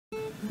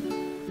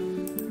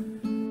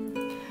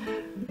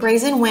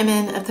Brazen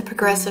women of the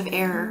Progressive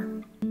Era.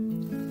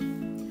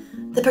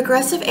 The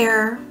Progressive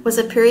Era was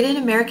a period in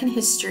American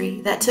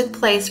history that took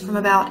place from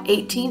about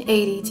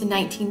 1880 to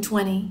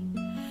 1920.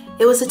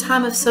 It was a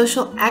time of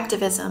social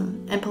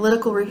activism and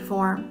political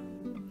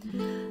reform.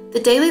 The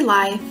daily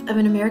life of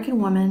an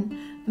American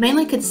woman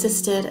mainly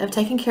consisted of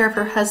taking care of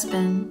her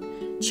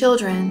husband,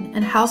 children,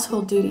 and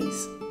household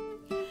duties.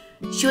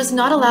 She was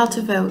not allowed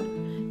to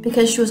vote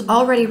because she was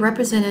already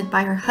represented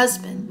by her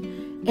husband,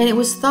 and it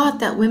was thought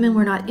that women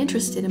were not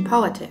interested in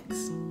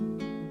politics.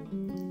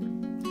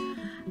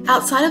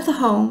 Outside of the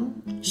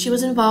home, she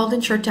was involved in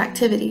church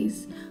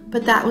activities,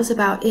 but that was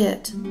about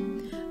it.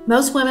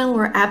 Most women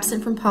were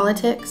absent from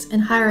politics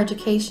and higher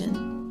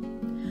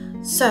education.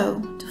 So,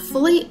 to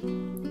fully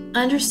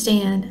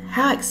understand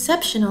how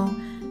exceptional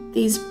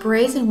these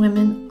brazen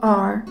women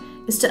are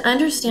is to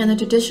understand the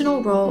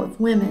traditional role of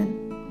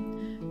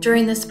women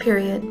during this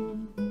period.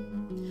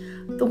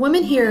 The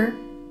women here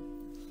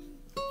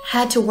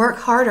had to work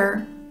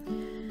harder,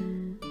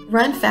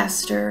 run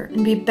faster,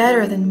 and be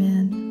better than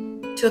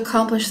men to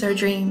accomplish their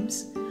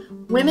dreams.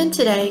 Women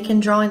today can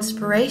draw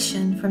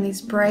inspiration from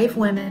these brave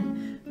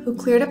women who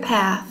cleared a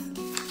path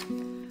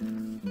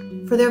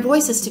for their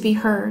voices to be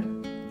heard.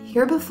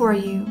 Here before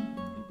you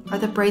are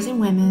the brazen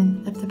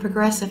women of the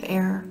Progressive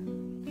Era.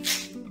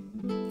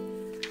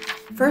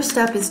 First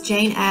up is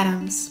Jane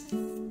Addams.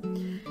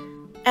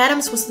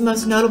 Addams was the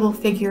most notable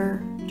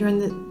figure during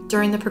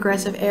the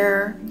Progressive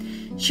Era.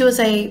 She was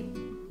a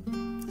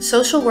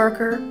social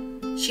worker.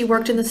 She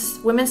worked in the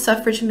women's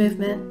suffrage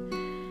movement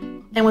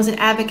and was an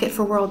advocate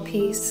for world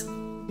peace.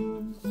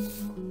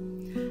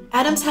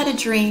 Addams had a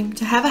dream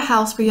to have a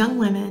house for young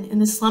women in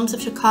the slums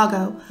of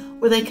Chicago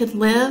where they could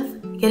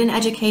live, get an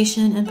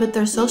education, and put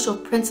their social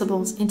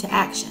principles into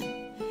action.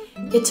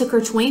 It took her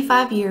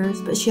 25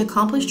 years, but she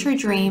accomplished her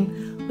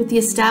dream with the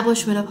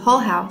establishment of Hull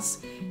House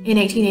in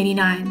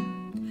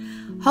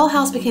 1889. Hull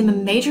House became a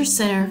major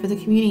center for the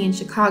community in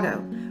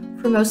Chicago,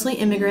 for mostly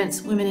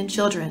immigrants, women, and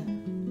children.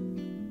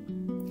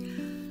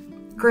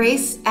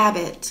 Grace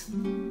Abbot.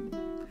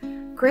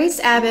 Grace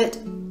Abbot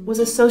was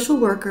a social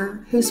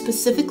worker who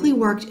specifically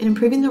worked in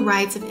improving the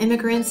rights of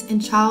immigrants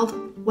and child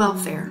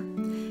welfare,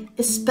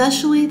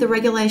 especially the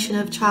regulation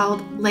of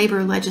child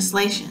labor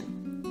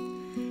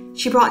legislation.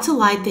 She brought to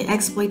light the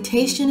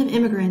exploitation of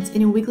immigrants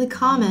in a weekly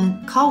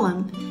column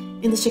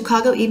in the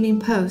Chicago Evening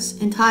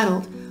Post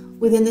entitled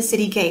 "Within the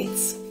City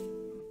Gates."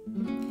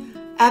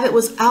 Abbot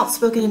was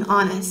outspoken and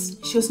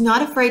honest. She was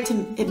not afraid to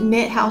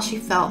admit how she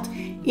felt,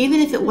 even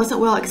if it wasn't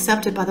well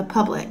accepted by the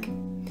public.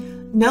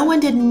 No one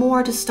did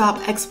more to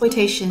stop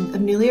exploitation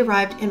of newly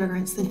arrived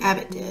immigrants than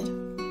Abbot did.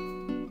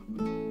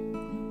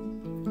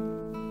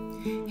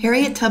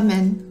 Harriett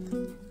Tubman.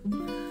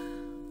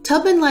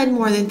 Tubman led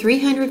more than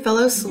 300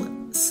 fellow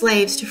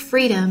slaves to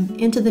freedom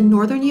into the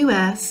northern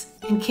U.S.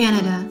 and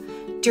Canada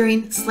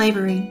during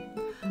slavery.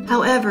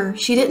 However,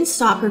 she didn't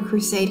stop her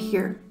crusade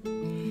here.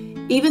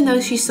 Even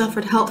though she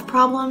suffered health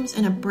problems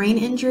and a brain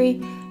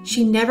injury,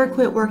 she never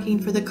quit working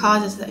for the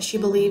causes that she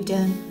believed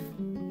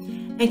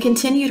in, and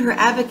continued her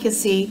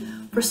advocacy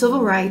for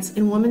civil rights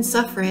and women's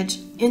suffrage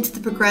into the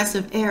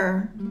Progressive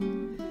Era.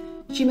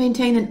 She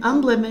maintained an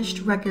unblemished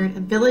record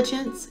of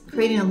diligence,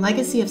 creating a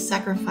legacy of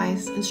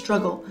sacrifice and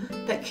struggle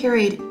that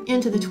carried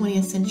into the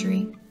 20th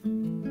century.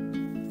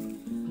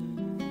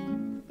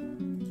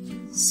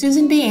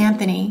 Susan B.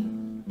 Anthony.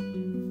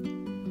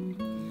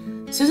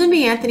 Susan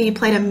B. Anthony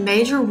played a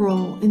major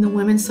role in the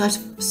women's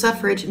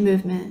suffrage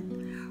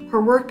movement. Her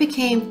work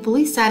became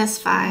fully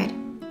satisfied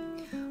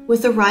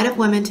with the right of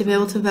women to be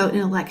able to vote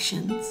in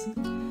elections.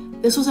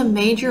 This was a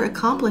major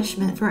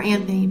accomplishment for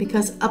Anthony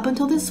because up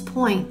until this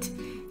point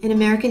in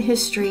American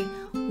history,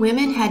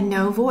 women had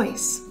no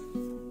voice.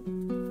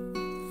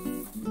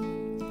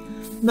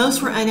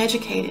 Most were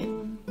uneducated.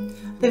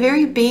 The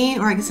very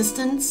being or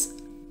existence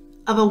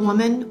of a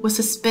woman was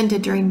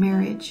suspended during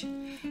marriage.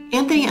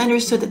 Anthony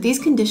understood that these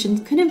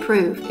conditions could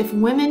improve if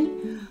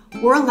women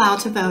were allowed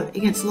to vote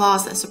against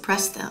laws that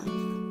suppressed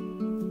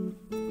them.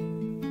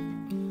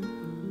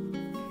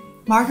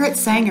 Margaret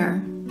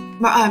Sanger.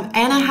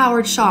 Anna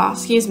Howard Shaw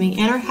is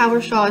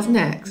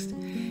next.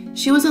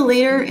 She was a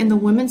leader in the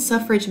women's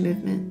suffrage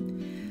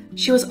movement.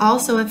 She was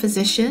also a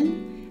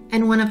physician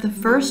and one of the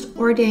first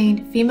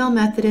ordained female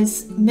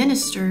Methodist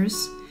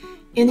ministers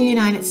in the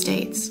United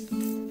States.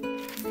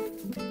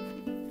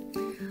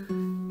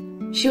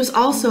 She was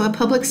also a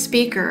public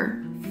speaker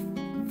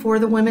for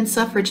the women's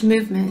suffrage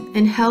movement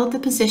and held the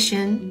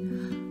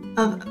position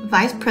of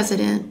vice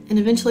president and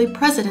eventually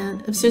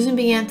president of Susan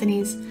B.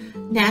 Anthony's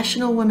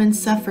National Women's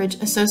Suffrage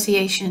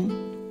Association.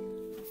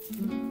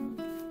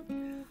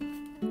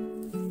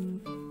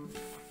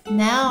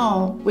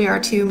 Now we are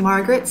to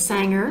Margaret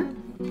Sanger.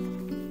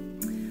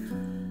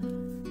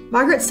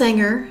 Margaret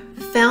Sanger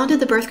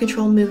founded the birth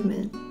control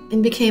movement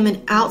and became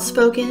an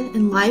outspoken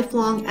and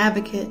lifelong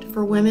advocate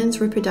for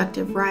women's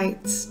reproductive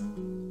rights.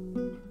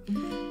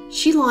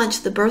 She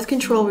launched the Birth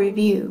Control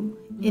Review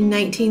in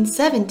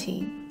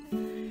 1917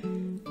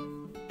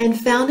 and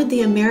founded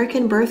the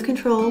American Birth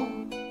Control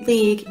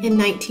League in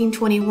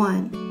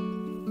 1921.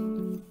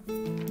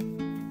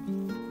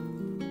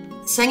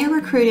 Sanger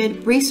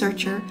recruited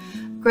researcher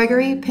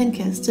Gregory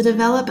Pincus to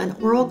develop an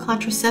oral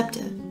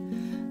contraceptive,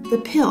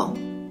 the pill.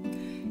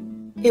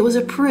 It was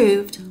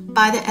approved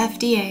by the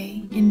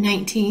FDA in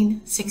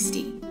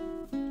 1960.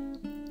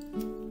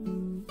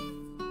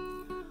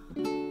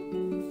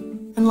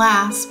 And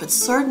last, but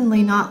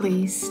certainly not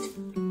least,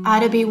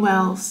 Ida B.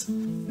 Wells.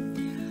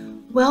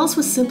 Wells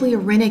was simply a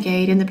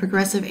renegade in the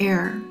progressive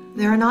era.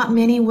 There are not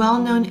many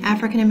well-known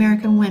African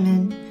American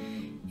women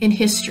in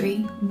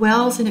history.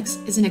 Wells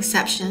is an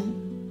exception.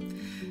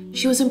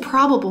 She was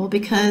improbable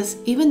because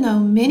even though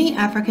many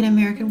African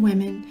American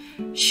women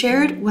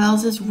shared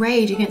Wells's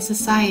rage against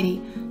society,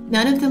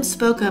 none of them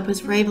spoke up as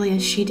bravely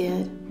as she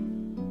did.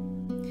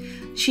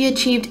 She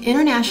achieved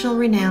international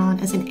renown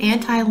as an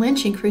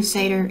anti-lynching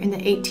crusader in the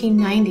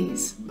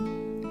 1890s.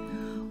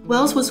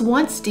 Wells was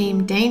once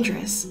deemed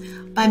dangerous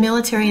by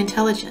military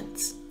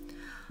intelligence.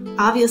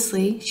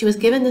 Obviously, she was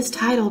given this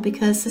title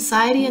because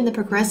society in the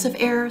progressive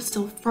era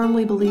still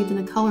firmly believed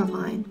in the color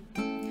line,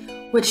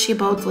 which she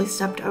boldly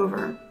stepped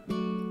over.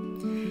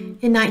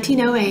 In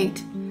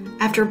 1908,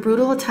 after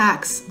brutal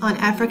attacks on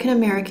African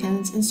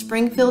Americans in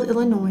Springfield,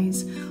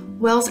 Illinois,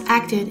 Wells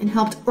acted and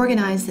helped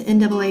organize the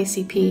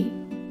NAACP.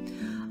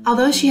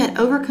 Although she had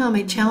overcome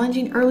a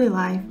challenging early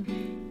life,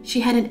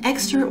 she had an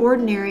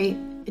extraordinary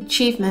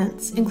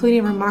achievements, including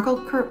a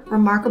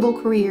remarkable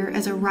career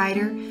as a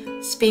writer,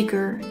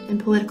 speaker, and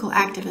political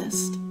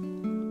activist.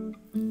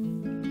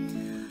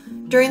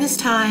 During this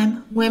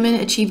time, women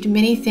achieved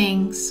many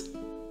things: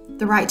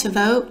 the right to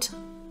vote,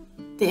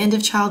 the end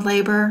of child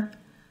labor,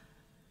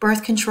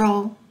 birth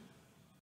control,